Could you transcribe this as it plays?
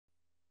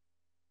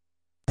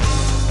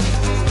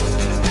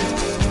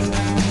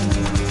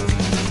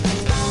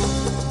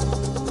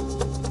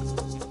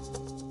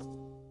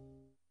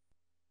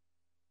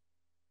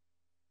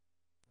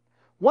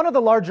One of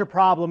the larger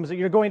problems that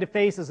you're going to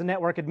face as a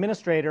network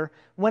administrator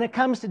when it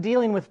comes to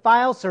dealing with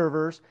file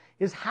servers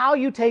is how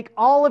you take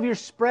all of your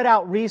spread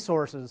out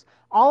resources,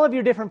 all of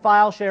your different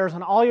file shares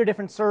on all your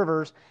different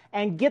servers,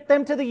 and get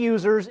them to the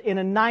users in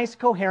a nice,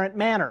 coherent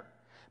manner.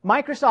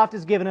 Microsoft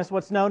has given us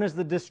what's known as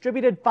the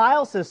distributed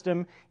file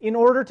system in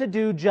order to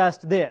do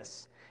just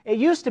this. It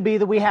used to be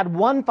that we had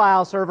one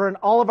file server and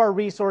all of our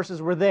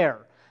resources were there.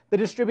 The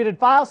distributed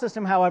file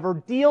system,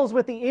 however, deals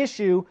with the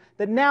issue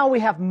that now we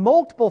have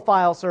multiple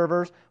file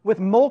servers with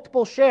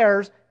multiple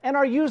shares and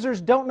our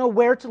users don't know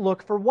where to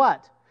look for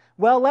what.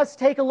 Well, let's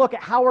take a look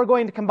at how we're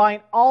going to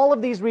combine all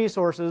of these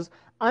resources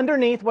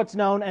underneath what's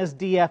known as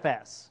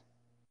DFS.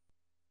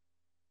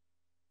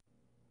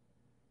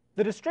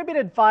 The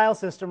distributed file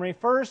system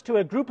refers to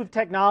a group of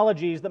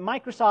technologies that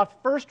Microsoft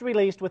first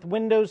released with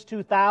Windows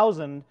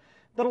 2000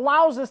 that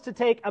allows us to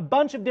take a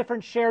bunch of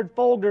different shared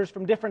folders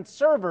from different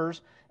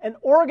servers and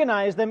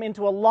organize them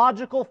into a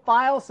logical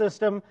file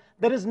system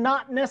that is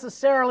not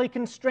necessarily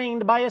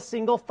constrained by a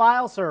single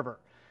file server.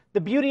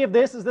 The beauty of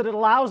this is that it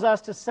allows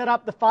us to set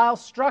up the file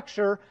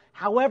structure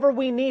however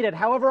we need it,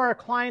 however our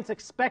clients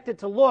expect it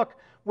to look,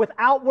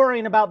 without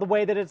worrying about the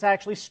way that it's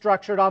actually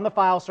structured on the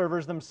file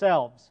servers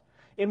themselves.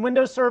 In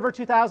Windows Server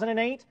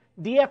 2008,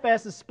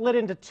 DFS is split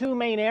into two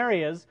main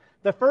areas.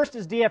 The first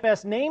is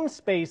DFS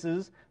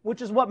namespaces,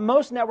 which is what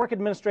most network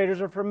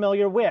administrators are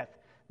familiar with.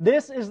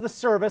 This is the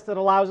service that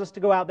allows us to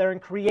go out there and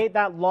create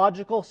that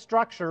logical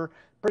structure,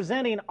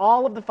 presenting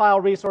all of the file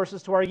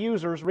resources to our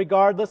users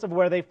regardless of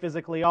where they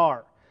physically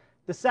are.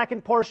 The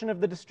second portion of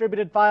the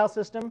distributed file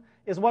system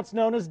is what's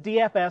known as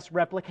DFS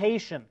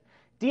replication.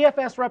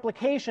 DFS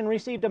replication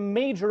received a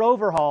major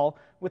overhaul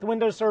with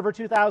Windows Server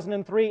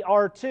 2003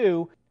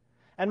 R2,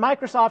 and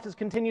Microsoft has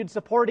continued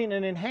supporting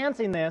and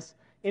enhancing this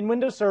in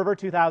Windows Server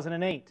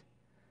 2008.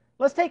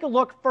 Let's take a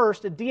look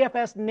first at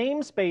DFS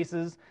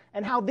namespaces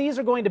and how these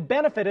are going to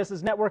benefit us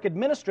as network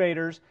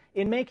administrators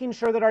in making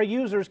sure that our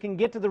users can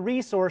get to the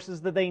resources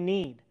that they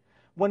need.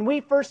 When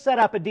we first set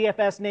up a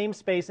DFS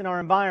namespace in our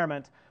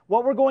environment,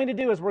 what we're going to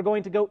do is we're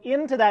going to go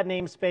into that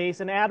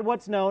namespace and add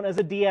what's known as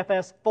a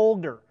DFS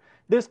folder.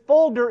 This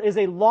folder is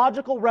a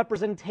logical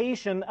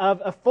representation of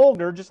a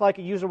folder, just like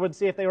a user would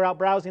see if they were out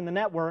browsing the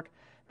network,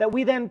 that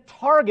we then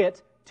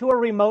target to a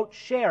remote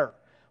share.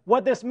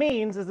 What this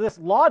means is this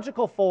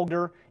logical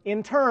folder,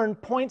 in turn,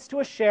 points to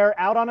a share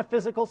out on a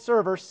physical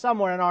server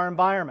somewhere in our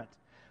environment.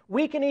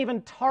 We can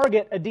even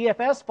target a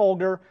DFS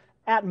folder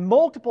at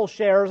multiple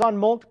shares on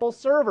multiple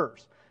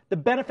servers. The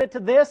benefit to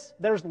this,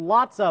 there's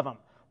lots of them.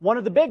 One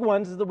of the big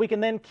ones is that we can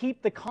then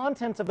keep the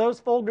contents of those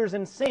folders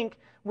in sync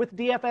with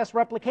DFS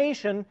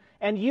replication,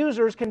 and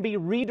users can be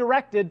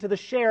redirected to the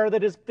share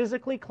that is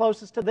physically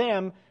closest to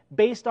them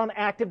based on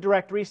Active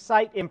Directory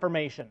site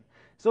information.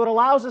 So it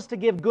allows us to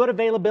give good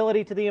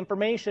availability to the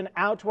information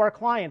out to our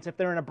clients. If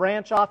they're in a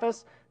branch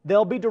office,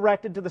 they'll be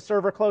directed to the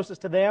server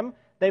closest to them.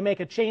 They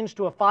make a change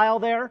to a file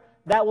there,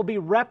 that will be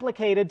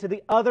replicated to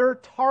the other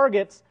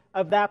targets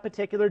of that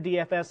particular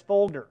DFS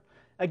folder.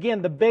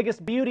 Again, the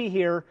biggest beauty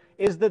here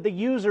is that the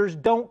users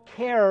don't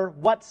care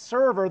what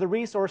server the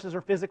resources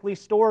are physically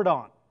stored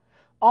on.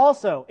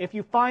 Also, if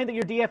you find that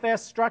your DFS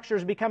structure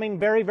is becoming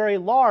very, very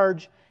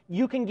large,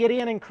 you can get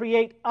in and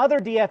create other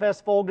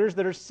DFS folders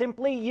that are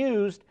simply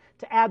used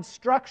to add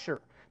structure.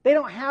 They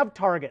don't have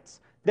targets.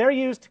 They're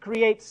used to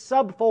create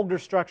subfolder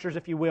structures,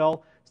 if you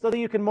will, so that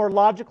you can more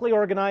logically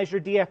organize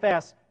your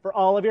DFS for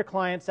all of your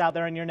clients out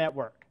there in your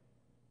network.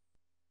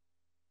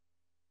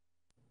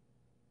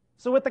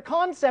 So with the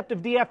concept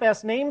of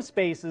DFS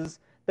namespaces,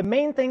 the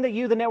main thing that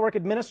you, the network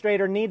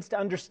administrator, needs to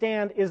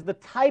understand is the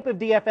type of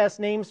DFS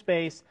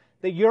namespace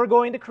that you're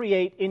going to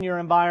create in your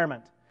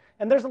environment.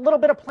 And there's a little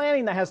bit of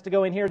planning that has to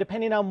go in here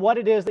depending on what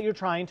it is that you're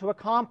trying to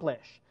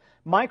accomplish.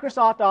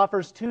 Microsoft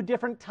offers two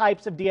different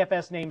types of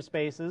DFS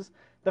namespaces.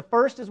 The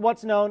first is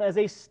what's known as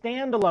a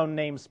standalone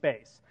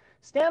namespace.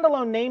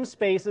 Standalone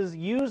namespaces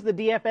use the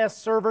DFS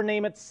server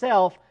name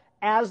itself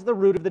as the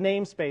root of the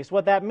namespace.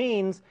 What that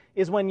means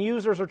is when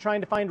users are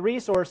trying to find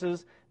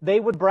resources, they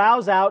would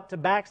browse out to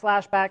 /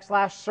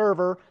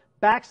 server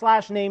 /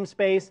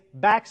 namespace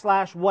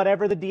 /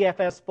 whatever the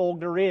DFS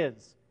folder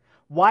is.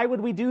 Why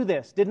would we do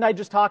this? Didn't I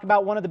just talk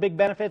about one of the big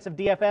benefits of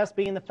DFS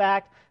being the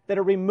fact that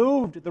it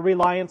removed the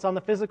reliance on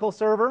the physical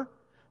server?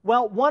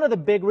 Well, one of the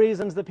big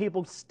reasons that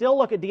people still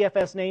look at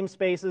DFS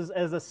namespaces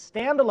as a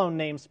standalone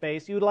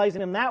namespace, utilizing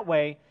them that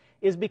way,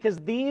 is because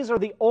these are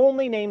the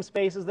only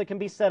namespaces that can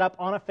be set up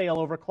on a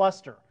failover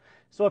cluster.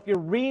 So if you're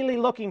really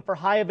looking for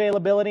high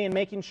availability and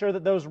making sure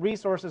that those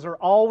resources are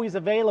always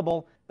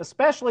available,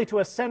 especially to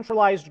a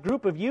centralized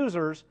group of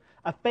users,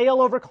 a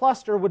failover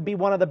cluster would be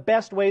one of the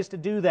best ways to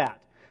do that.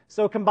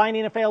 So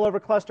combining a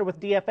failover cluster with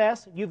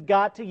DFS, you've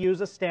got to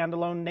use a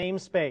standalone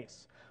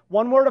namespace.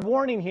 One word of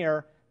warning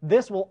here,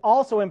 this will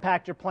also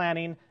impact your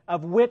planning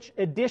of which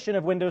edition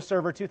of Windows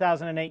Server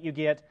 2008 you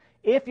get.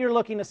 If you're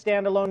looking at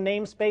standalone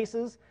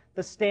namespaces,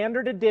 the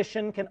standard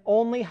edition can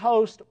only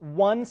host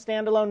one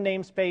standalone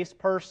namespace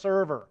per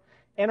server.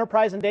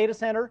 Enterprise and Data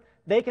Center,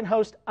 they can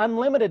host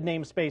unlimited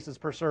namespaces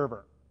per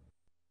server.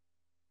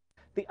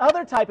 The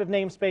other type of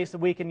namespace that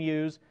we can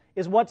use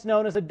is what's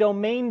known as a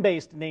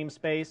domain-based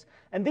namespace,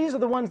 and these are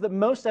the ones that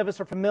most of us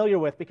are familiar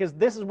with because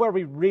this is where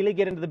we really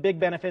get into the big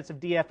benefits of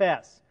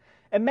DFS.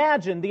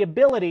 Imagine the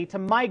ability to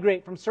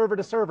migrate from server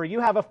to server. You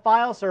have a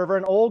file server,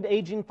 an old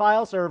aging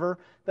file server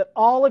that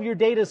all of your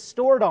data is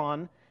stored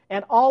on,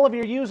 and all of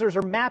your users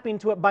are mapping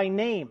to it by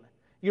name.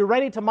 You're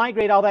ready to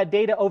migrate all that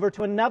data over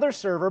to another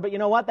server, but you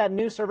know what? That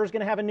new server is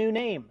going to have a new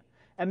name.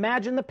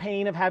 Imagine the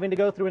pain of having to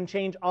go through and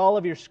change all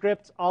of your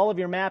scripts, all of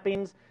your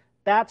mappings.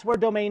 That's where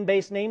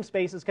domain-based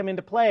namespaces come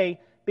into play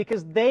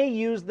because they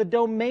use the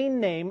domain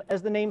name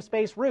as the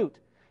namespace root.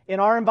 In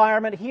our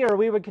environment here,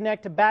 we would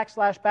connect to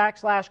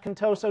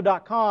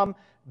 //contoso.com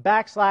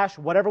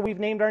 / whatever we've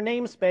named our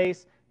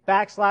namespace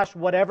 /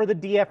 whatever the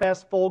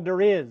DFS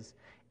folder is.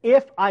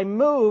 If I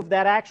move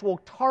that actual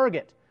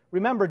target,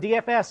 remember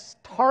DFS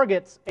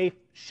targets a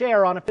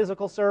share on a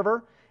physical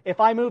server. If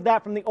I move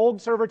that from the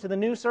old server to the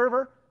new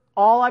server,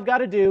 all I've got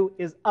to do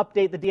is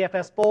update the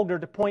DFS folder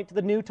to point to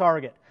the new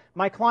target.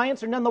 My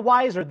clients are none the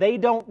wiser. They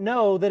don't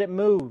know that it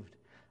moved.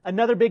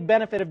 Another big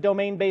benefit of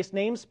domain-based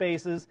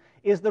namespaces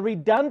is the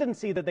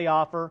redundancy that they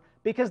offer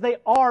because they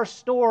are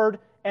stored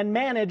and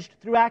managed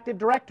through Active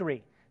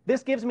Directory.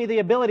 This gives me the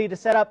ability to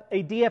set up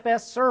a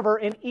DFS server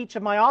in each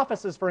of my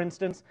offices, for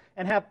instance,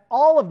 and have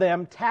all of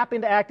them tap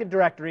into Active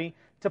Directory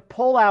to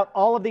pull out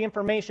all of the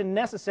information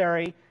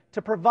necessary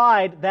to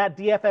provide that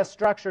DFS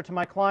structure to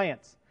my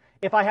clients.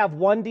 If I have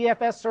one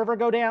DFS server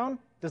go down,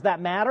 does that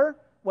matter?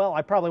 Well,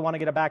 I probably want to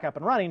get it back up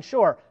and running,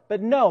 sure.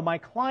 But no, my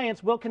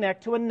clients will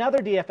connect to another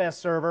DFS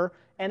server,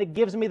 and it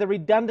gives me the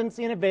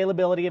redundancy and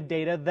availability of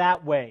data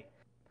that way.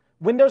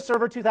 Windows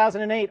Server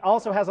 2008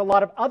 also has a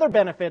lot of other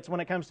benefits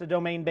when it comes to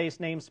domain-based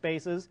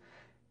namespaces,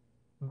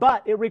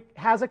 but it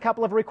has a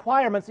couple of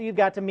requirements that you've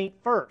got to meet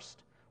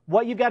first.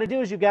 What you've got to do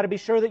is you've got to be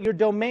sure that your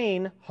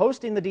domain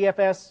hosting the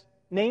DFS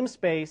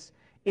namespace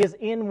is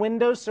in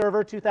Windows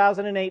Server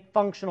 2008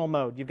 functional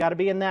mode. You've got to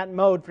be in that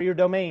mode for your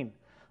domain.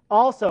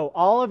 Also,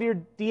 all of your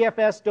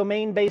DFS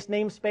domain-based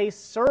namespace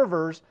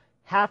servers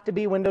have to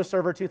be Windows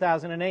Server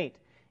 2008.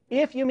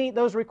 If you meet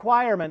those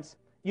requirements,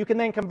 you can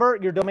then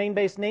convert your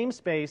domain-based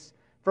namespace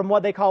from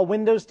what they call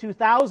Windows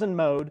 2000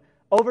 mode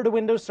over to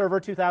Windows Server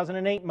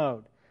 2008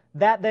 mode.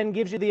 That then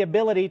gives you the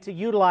ability to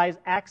utilize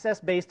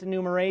access-based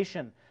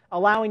enumeration,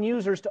 allowing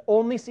users to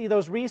only see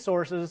those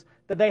resources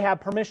that they have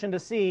permission to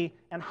see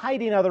and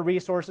hiding other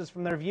resources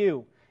from their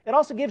view. It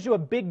also gives you a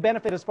big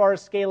benefit as far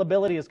as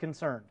scalability is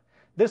concerned.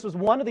 This was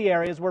one of the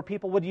areas where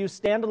people would use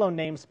standalone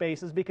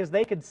namespaces because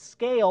they could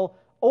scale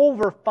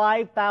over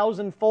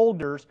 5,000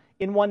 folders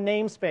in one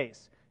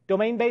namespace.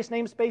 Domain-based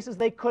namespaces,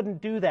 they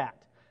couldn't do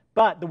that.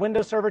 But the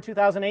Windows Server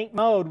 2008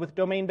 mode with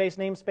domain-based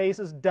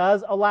namespaces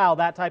does allow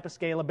that type of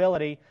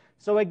scalability.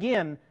 So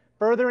again,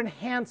 further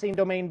enhancing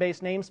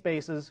domain-based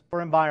namespaces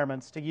for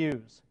environments to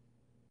use.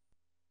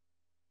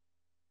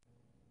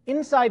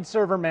 Inside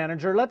Server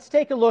Manager, let's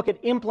take a look at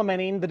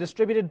implementing the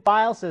distributed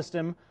file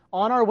system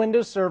on our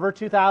Windows Server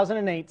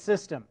 2008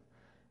 system.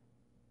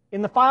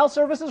 In the File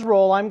Services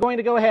role, I'm going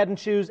to go ahead and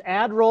choose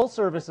Add Role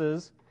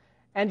Services,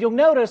 and you'll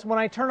notice when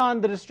I turn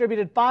on the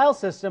distributed file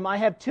system, I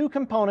have two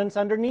components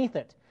underneath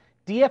it,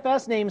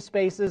 DFS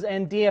namespaces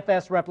and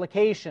DFS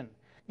replication.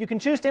 You can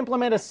choose to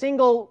implement a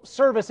single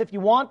service if you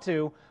want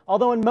to,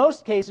 although in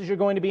most cases you're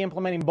going to be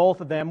implementing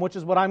both of them, which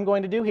is what I'm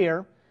going to do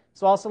here.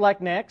 So I'll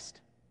select Next.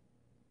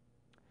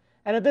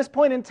 And at this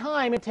point in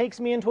time, it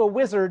takes me into a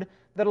wizard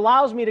that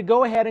allows me to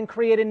go ahead and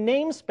create a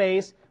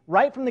namespace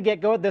right from the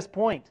get-go at this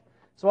point.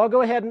 So I'll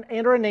go ahead and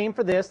enter a name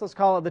for this. Let's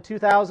call it the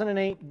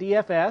 2008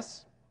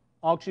 DFS.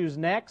 I'll choose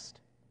Next.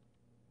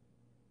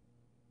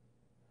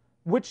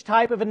 Which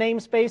type of a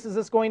namespace is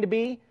this going to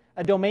be?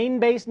 A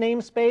domain-based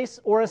namespace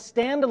or a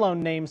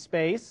standalone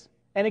namespace?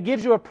 And it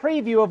gives you a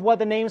preview of what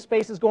the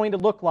namespace is going to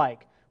look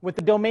like with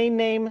the domain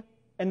name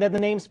and then the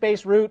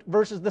namespace root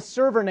versus the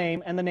server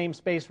name and the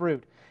namespace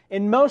root.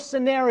 In most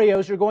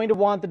scenarios, you're going to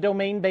want the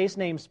domain-based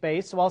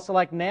namespace, so I'll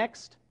select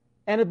Next.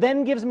 And it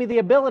then gives me the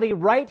ability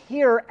right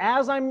here,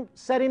 as I'm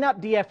setting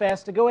up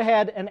DFS, to go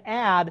ahead and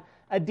add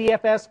a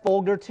DFS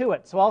folder to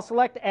it. So I'll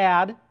select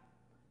Add,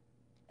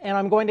 and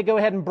I'm going to go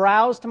ahead and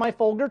browse to my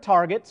folder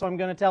target. So I'm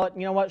going to tell it,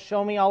 you know what,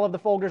 show me all of the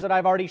folders that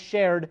I've already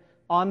shared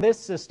on this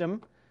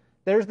system.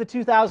 There's the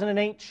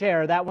 2008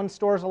 share. That one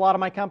stores a lot of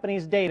my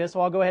company's data,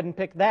 so I'll go ahead and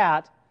pick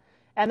that.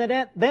 And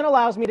then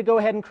allows me to go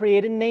ahead and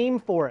create a name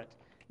for it.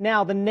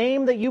 Now, the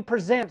name that you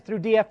present through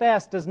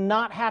DFS does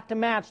not have to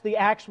match the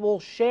actual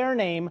share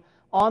name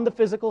on the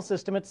physical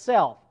system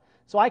itself.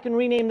 So I can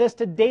rename this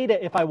to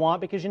Data if I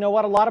want, because you know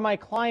what? A lot of my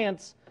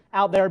clients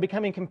out there are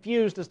becoming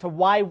confused as to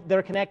why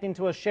they're connecting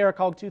to a share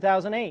called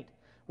 2008.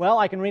 Well,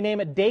 I can rename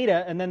it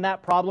Data, and then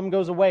that problem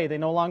goes away. They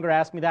no longer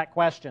ask me that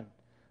question.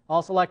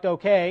 I'll select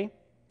OK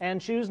and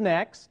choose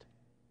Next.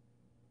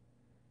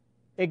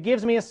 It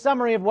gives me a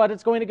summary of what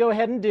it's going to go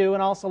ahead and do,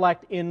 and I'll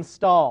select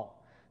Install.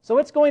 So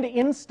it's going to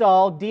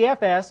install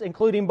DFS,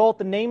 including both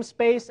the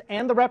namespace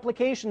and the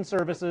replication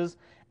services,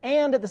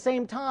 and at the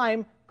same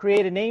time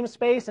create a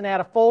namespace and add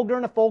a folder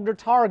and a folder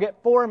target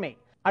for me.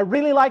 I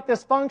really like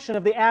this function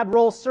of the add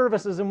role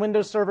services in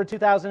Windows Server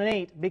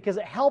 2008 because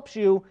it helps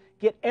you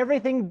get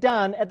everything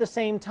done at the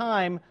same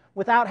time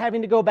without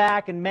having to go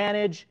back and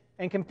manage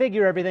and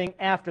configure everything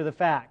after the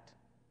fact.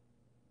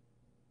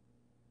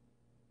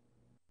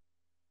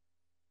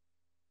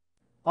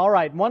 All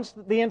right, once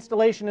the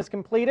installation is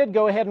completed,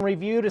 go ahead and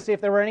review to see if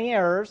there were any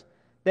errors.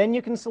 Then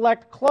you can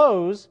select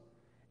Close,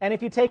 and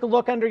if you take a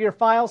look under your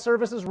File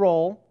Services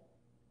role,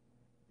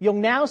 you'll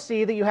now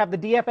see that you have the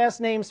DFS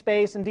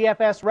namespace and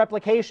DFS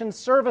replication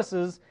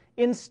services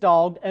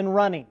installed and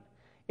running.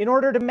 In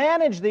order to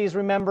manage these,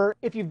 remember,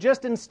 if you've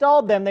just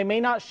installed them, they may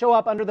not show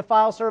up under the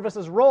File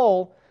Services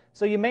role,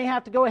 so you may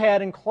have to go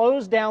ahead and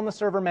close down the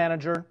Server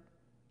Manager,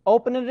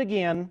 open it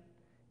again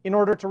in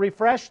order to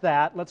refresh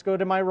that. Let's go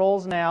to my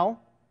roles now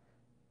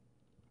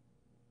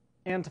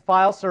and to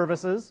File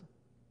Services.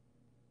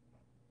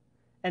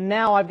 And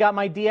now I've got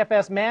my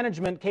DFS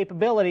management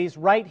capabilities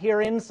right here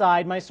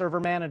inside my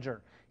Server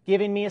Manager,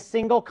 giving me a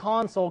single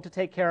console to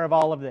take care of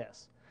all of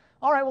this.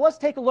 All right, well, let's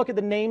take a look at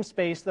the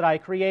namespace that I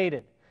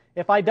created.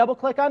 If I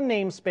double-click on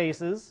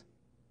Namespaces,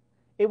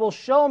 it will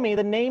show me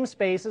the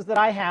namespaces that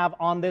I have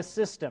on this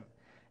system.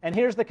 And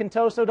here's the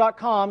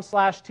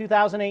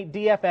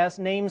Contoso.com/2008DFS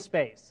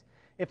namespace.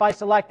 If I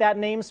select that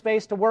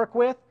namespace to work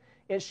with,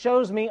 it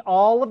shows me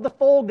all of the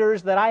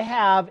folders that I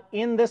have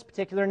in this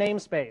particular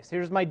namespace.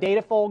 Here's my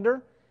data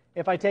folder.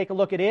 If I take a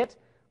look at it,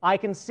 I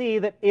can see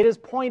that it is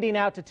pointing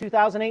out to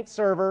 2008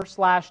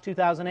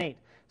 server/2008.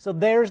 So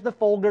there's the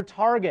folder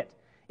target.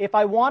 If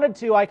I wanted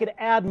to, I could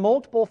add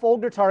multiple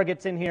folder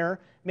targets in here.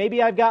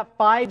 Maybe I've got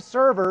 5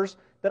 servers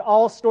that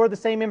all store the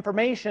same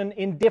information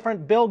in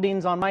different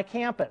buildings on my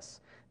campus.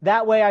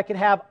 That way I could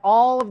have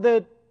all of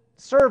the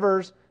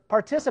servers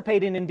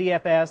participating in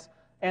DFS,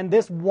 and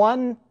this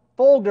one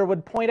folder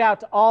would point out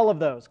to all of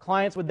those.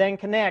 Clients would then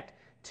connect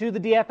to the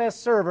DFS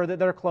server that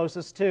they're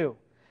closest to.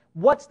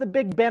 What's the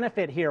big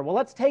benefit here? Well,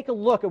 let's take a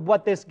look at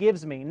what this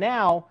gives me.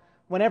 Now,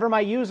 whenever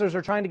my users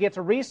are trying to get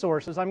to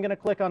resources, I'm going to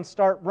click on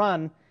Start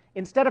Run.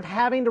 Instead of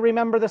having to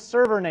remember the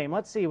server name,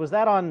 let's see, was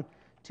that on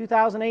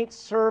 2008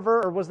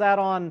 server, or was that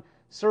on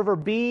server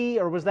B,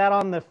 or was that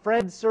on the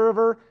Fred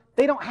server?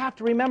 They don't have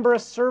to remember a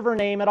server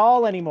name at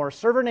all anymore.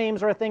 Server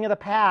names are a thing of the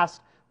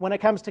past when it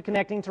comes to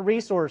connecting to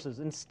resources.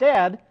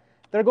 Instead,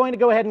 they're going to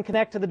go ahead and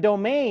connect to the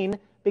domain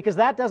because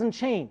that doesn't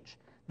change.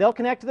 They'll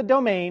connect to the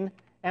domain,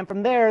 and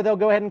from there, they'll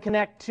go ahead and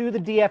connect to the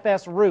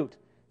DFS root.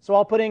 So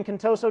I'll put in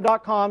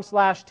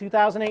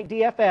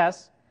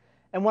Contoso.com/2008DFS,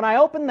 and when I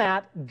open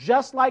that,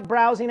 just like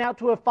browsing out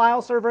to a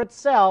file server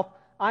itself,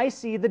 I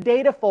see the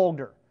data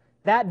folder.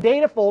 That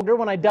data folder,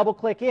 when I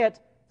double-click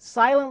it,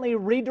 silently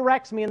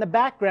redirects me in the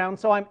background,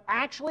 so I'm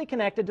actually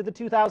connected to the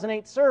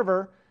 2008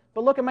 server,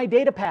 but look at my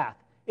data path.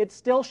 It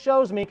still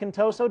shows me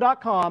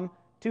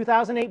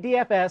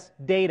Contoso.com/2008DFS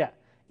data,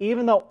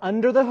 even though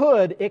under the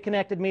hood, it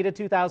connected me to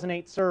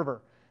 2008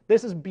 server.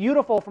 This is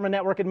beautiful from a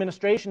network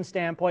administration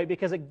standpoint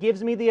because it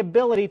gives me the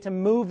ability to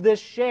move this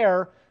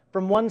share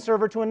from one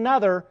server to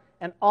another,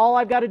 and all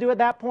I've got to do at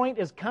that point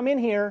is come in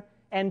here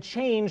and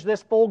change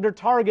this folder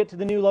target to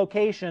the new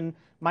location.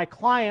 My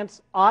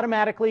clients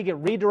automatically get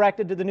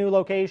redirected to the new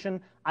location.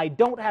 I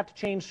don't have to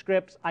change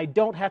scripts. I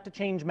don't have to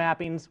change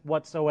mappings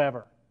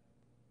whatsoever.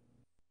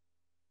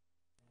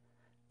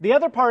 The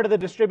other part of the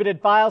distributed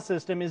file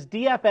system is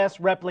DFS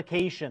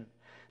replication.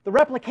 The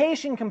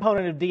replication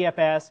component of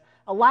DFS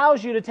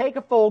allows you to take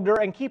a folder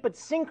and keep it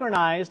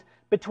synchronized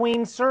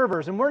between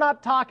servers. And we're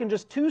not talking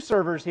just 2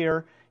 servers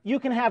here. You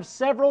can have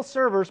several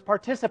servers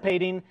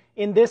participating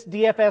in this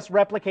DFS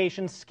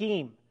replication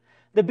scheme.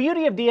 The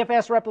beauty of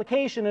DFS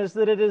replication is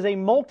that it is a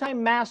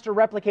multi-master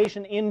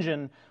replication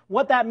engine.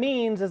 What that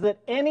means is that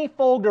any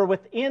folder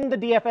within the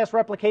DFS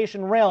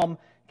replication realm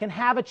can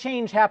have a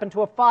change happen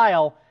to a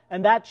file,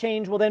 and that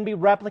change will then be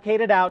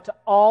replicated out to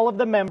all of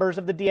the members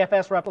of the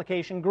DFS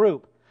replication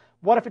group.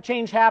 What if a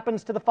change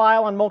happens to the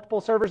file on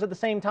multiple servers at the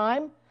same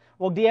time?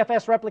 Well,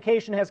 DFS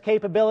replication has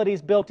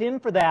capabilities built in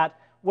for that,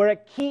 where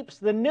it keeps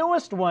the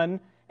newest one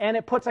and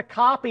it puts a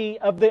copy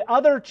of the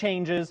other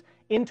changes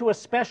into a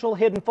special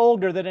hidden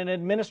folder that an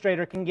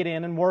administrator can get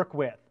in and work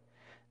with.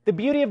 The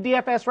beauty of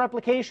DFS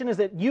replication is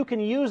that you can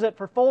use it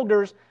for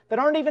folders that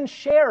aren't even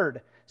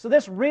shared. So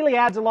this really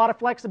adds a lot of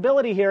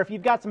flexibility here. If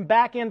you've got some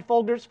back-end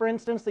folders, for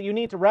instance, that you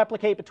need to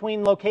replicate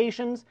between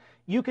locations,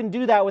 you can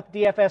do that with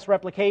DFS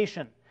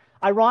replication.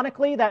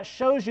 Ironically, that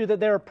shows you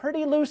that there are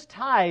pretty loose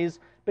ties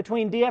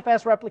between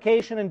DFS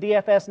replication and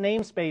DFS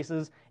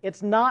namespaces.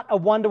 It's not a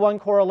one-to-one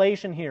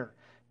correlation here.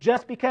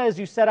 Just because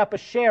you set up a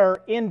share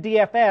in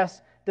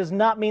DFS does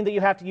not mean that you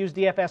have to use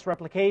DFS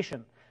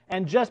replication.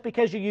 And just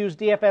because you use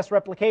DFS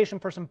replication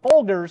for some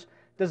folders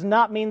does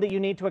not mean that you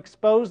need to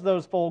expose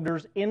those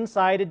folders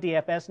inside a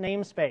DFS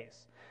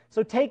namespace.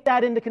 So take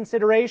that into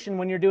consideration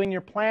when you're doing your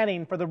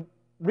planning for the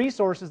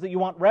resources that you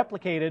want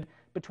replicated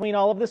between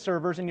all of the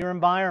servers in your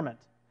environment.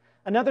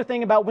 Another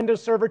thing about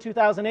Windows Server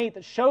 2008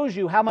 that shows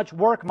you how much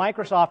work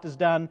Microsoft has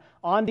done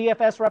on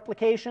DFS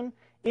replication,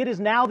 it is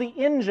now the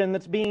engine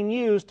that's being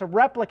used to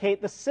replicate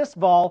the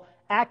sysvol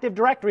Active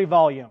Directory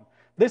volume.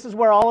 This is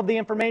where all of the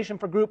information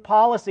for group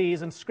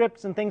policies and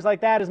scripts and things like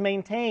that is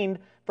maintained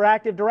for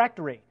Active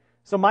Directory.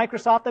 So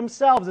Microsoft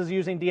themselves is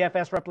using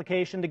DFS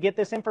replication to get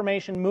this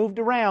information moved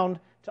around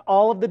to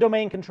all of the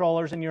domain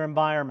controllers in your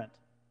environment.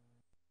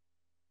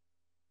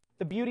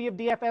 The beauty of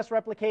DFS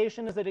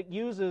replication is that it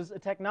uses a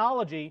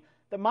technology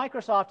that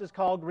Microsoft has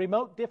called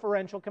remote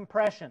differential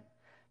compression.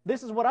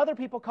 This is what other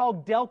people call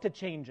delta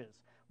changes.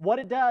 What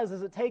it does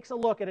is it takes a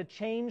look at a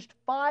changed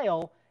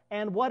file,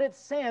 and what it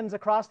sends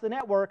across the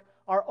network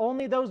are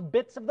only those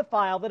bits of the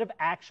file that have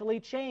actually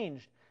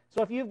changed.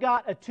 So if you've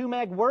got a 2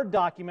 meg Word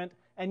document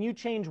and you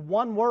change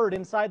one word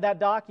inside that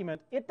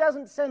document, it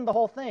doesn't send the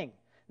whole thing.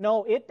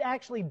 No, it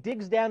actually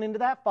digs down into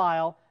that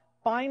file,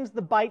 finds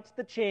the bytes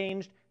that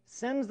changed,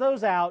 sends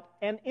those out,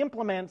 and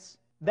implements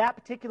that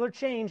particular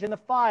change in the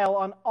file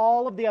on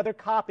all of the other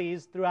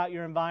copies throughout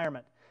your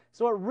environment.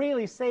 So it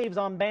really saves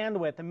on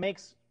bandwidth and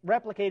makes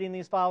replicating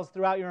these files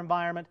throughout your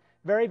environment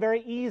very,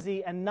 very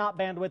easy and not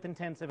bandwidth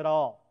intensive at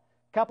all.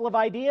 A couple of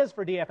ideas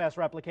for DFS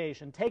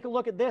replication. Take a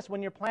look at this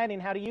when you're planning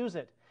how to use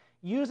it.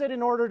 Use it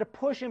in order to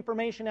push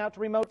information out to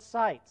remote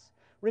sites.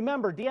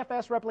 Remember,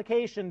 DFS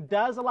replication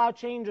does allow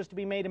changes to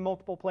be made in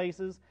multiple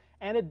places,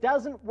 and it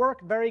doesn't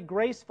work very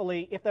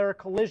gracefully if there are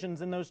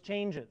collisions in those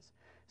changes.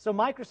 So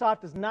Microsoft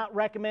does not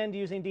recommend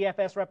using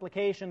DFS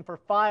replication for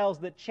files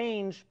that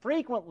change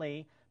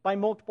frequently by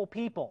multiple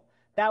people.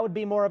 That would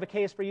be more of a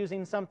case for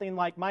using something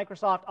like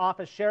Microsoft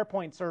Office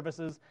SharePoint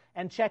services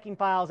and checking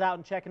files out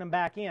and checking them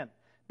back in.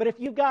 But if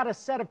you've got a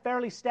set of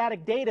fairly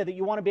static data that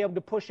you want to be able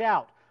to push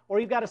out, or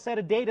you've got a set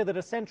of data that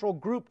a central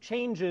group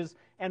changes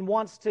and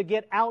wants to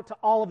get out to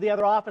all of the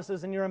other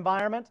offices in your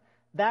environment,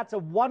 that's a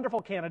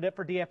wonderful candidate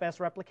for DFS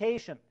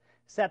replication.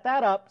 Set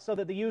that up so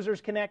that the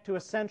users connect to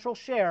a central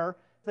share.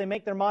 They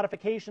make their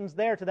modifications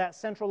there to that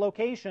central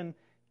location.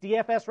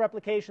 DFS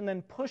replication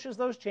then pushes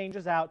those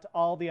changes out to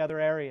all the other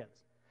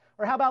areas.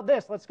 Or how about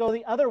this? Let's go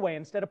the other way.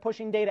 Instead of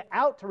pushing data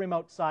out to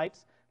remote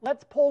sites,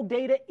 let's pull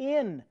data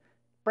in.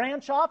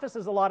 Branch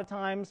offices a lot of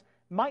times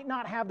might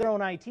not have their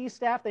own IT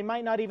staff. They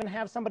might not even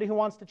have somebody who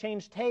wants to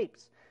change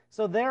tapes.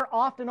 So they're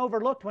often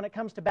overlooked when it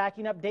comes to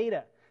backing up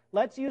data.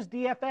 Let's use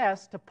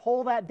DFS to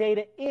pull that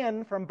data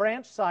in from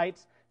branch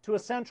sites to a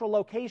central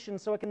location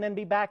so it can then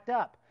be backed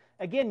up.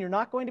 Again, you're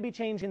not going to be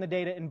changing the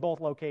data in both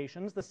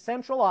locations. The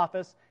central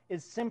office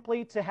is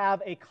simply to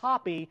have a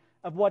copy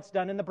of what's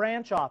done in the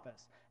branch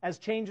office. As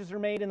changes are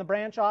made in the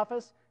branch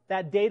office,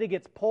 that data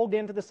gets pulled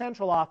into the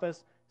central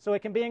office so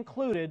it can be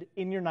included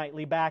in your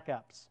nightly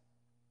backups.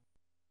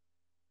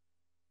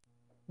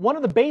 One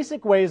of the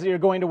basic ways that you're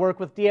going to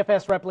work with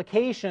DFS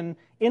replication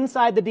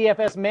inside the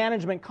DFS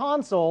management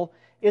console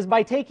is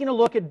by taking a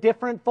look at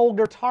different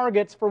folder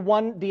targets for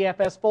one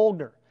DFS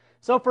folder.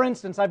 So for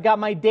instance, I've got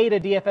my data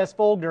DFS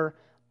folder.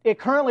 It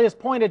currently is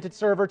pointed to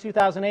server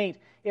 2008.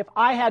 If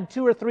I had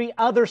 2 or 3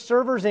 other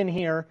servers in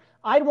here,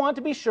 I'd want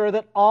to be sure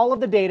that all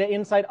of the data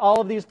inside all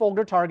of these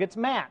folder targets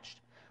matched.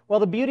 Well,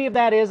 the beauty of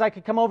that is I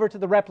could come over to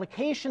the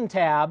replication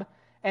tab,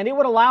 and it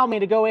would allow me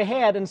to go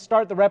ahead and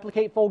start the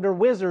replicate folder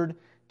wizard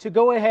to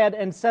go ahead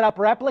and set up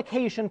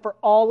replication for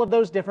all of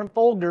those different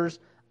folders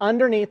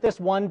underneath this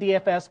one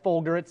DFS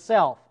folder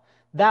itself.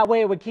 That way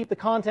it would keep the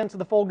contents of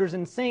the folders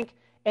in sync.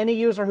 Any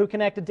user who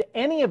connected to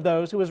any of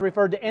those, who was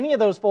referred to any of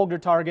those folder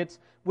targets,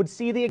 would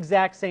see the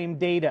exact same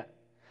data.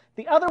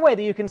 The other way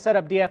that you can set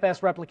up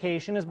DFS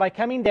replication is by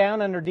coming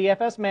down under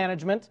DFS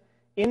Management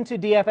into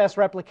DFS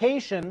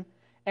Replication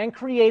and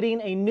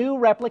creating a new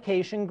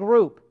replication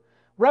group.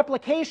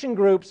 Replication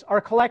groups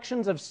are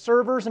collections of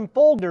servers and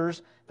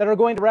folders that are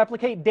going to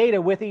replicate data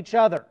with each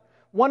other.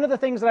 One of the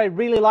things that I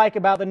really like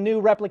about the new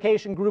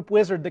replication group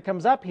wizard that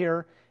comes up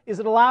here is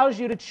it allows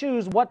you to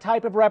choose what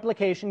type of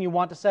replication you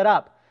want to set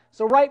up.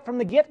 So right from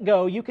the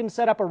get-go, you can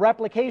set up a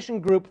replication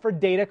group for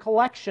data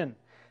collection.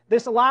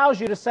 This allows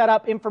you to set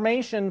up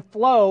information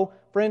flow,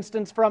 for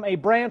instance, from a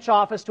branch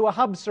office to a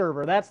hub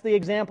server. That's the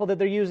example that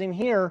they're using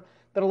here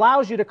that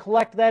allows you to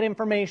collect that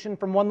information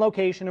from one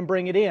location and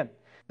bring it in.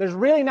 There's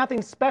really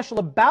nothing special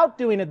about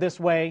doing it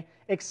this way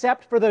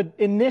except for the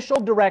initial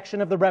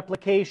direction of the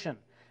replication.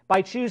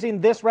 By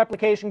choosing this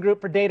replication group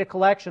for data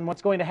collection,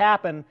 what's going to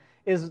happen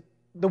is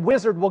the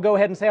wizard will go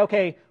ahead and say,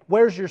 okay,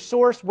 where's your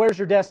source, where's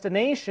your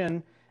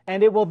destination,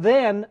 and it will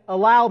then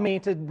allow me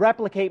to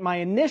replicate my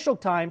initial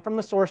time from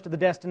the source to the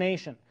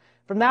destination.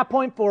 From that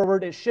point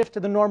forward, it shifts to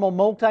the normal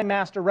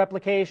multi-master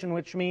replication,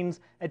 which means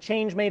a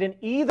change made in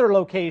either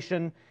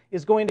location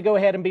is going to go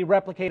ahead and be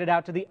replicated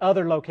out to the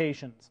other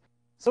locations.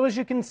 So as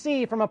you can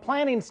see, from a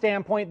planning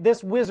standpoint,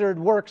 this wizard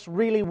works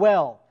really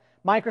well.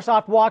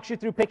 Microsoft walks you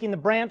through picking the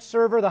branch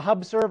server, the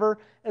hub server,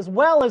 as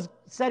well as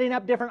setting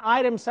up different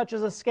items such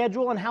as a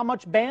schedule and how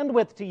much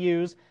bandwidth to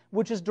use,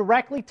 which is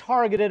directly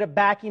targeted at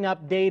backing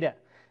up data.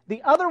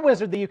 The other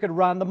wizard that you could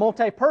run, the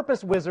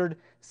multi-purpose wizard,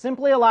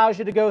 simply allows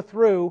you to go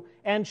through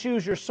and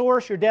choose your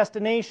source, your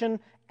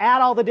destination,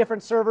 add all the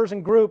different servers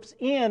and groups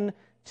in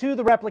to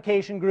the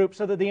replication group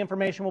so that the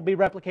information will be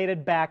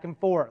replicated back and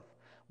forth.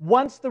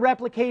 Once the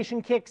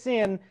replication kicks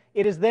in,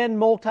 it is then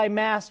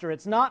multi-master.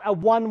 It's not a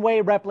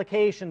one-way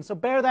replication, so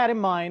bear that in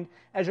mind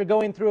as you're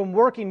going through and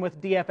working with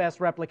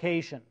DFS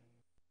replication.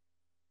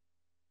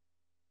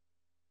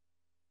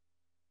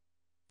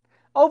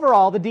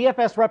 Overall, the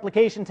DFS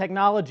replication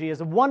technology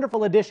is a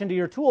wonderful addition to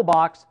your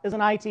toolbox as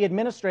an IT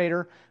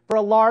administrator for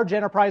a large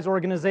enterprise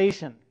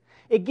organization.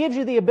 It gives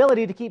you the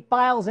ability to keep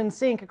files in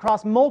sync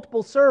across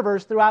multiple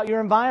servers throughout your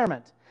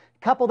environment.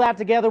 Couple that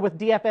together with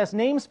DFS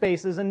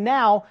namespaces, and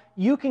now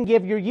you can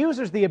give your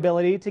users the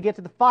ability to get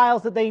to the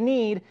files that they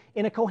need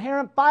in a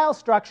coherent file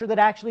structure that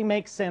actually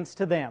makes sense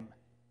to them.